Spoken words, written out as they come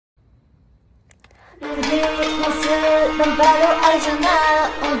모습은 바로 알잖아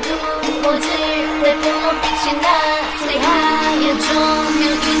어두워질 때 별로 빛이 나 소리하여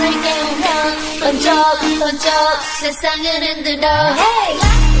조명이 날 깨우면 번쩍 세상을 흔들어 Hey!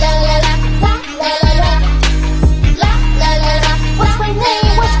 라라라 라라라 라라라 What's my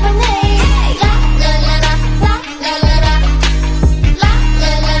name? What's my name? 라라라 라라라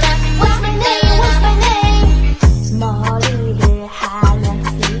라라라 What's my name? What's my name? 머리를 하얀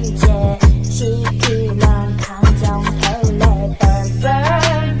이제 시키면 감정 털레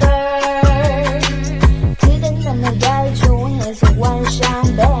burn 그댄 난 나를 좋아해서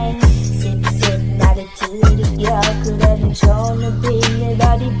원샷뱅 씹씹 나를 들이켜 그래는 좋은 빛을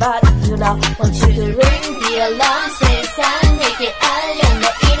어디 받으러 Want you to ring the alarm 세상에게 알려 내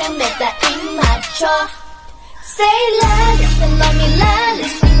이름 매다 입 맞춰 Say Lalisa love me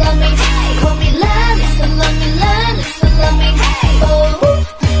Lalisa love me Call me Lalisa love me Lalisa love me Oh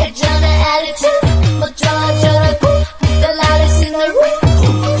애전의 attitude 멋져져라고 The loudest in the room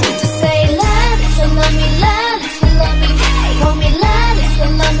Just say Lalisa love me Lalisa love me Call me Lalisa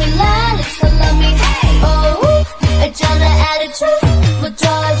love me Lalisa love me Oh 애전의 attitude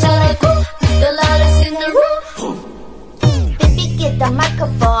멋져져라고 The loudest in the room Baby get the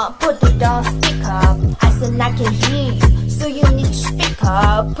microphone put it on speaker I said I can hear you so you need to speak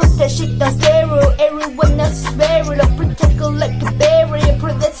up Put that shit on stereo everyone else is wearing a protector like a barrier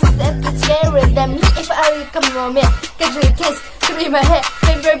Protect yourself get scary than me if I come on me Get your kiss to be my head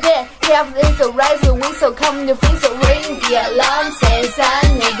baby bad Yeah I'm so rise your wings so come your face so ring the alarm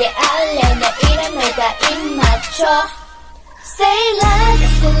세상에게 알려 내 이름을 다 입 맞춰 Say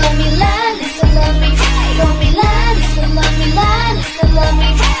Lalisa love me Lalisa love me Call me Lalisa love me Lalisa love me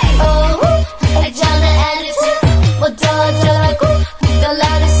Oh 애전의 attitude 멋져져라고 The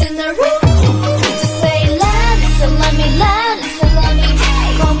loudest in the room Just say Lalisa love me Lalisa love me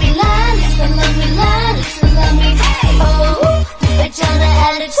Call me Lalisa love me Lalisa love me Oh 애전의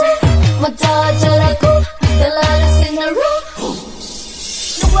attitude 멋져져라고 The loudest in the room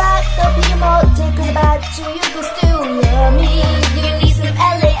누구와도 비교 못해 그래 봤지 You can still love me Do you need some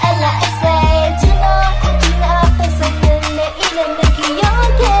LALISA 진호 길 앞에서는 내 이름을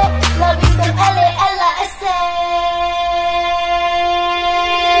기억해 Love you some LALISA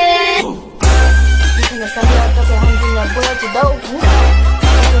이승의 쌈이 어떻게 한지냐 보여줘도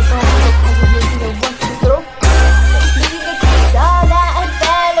그래서 행복하고 얘기를 want to throw 네가 기사나 and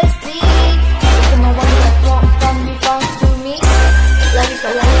fantasy 조금만 원해 don't be false to me Lalisa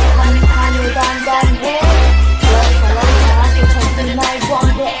하늘 단단해 Lalisa 아주 천천히 날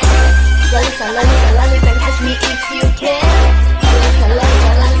원해 Lalisa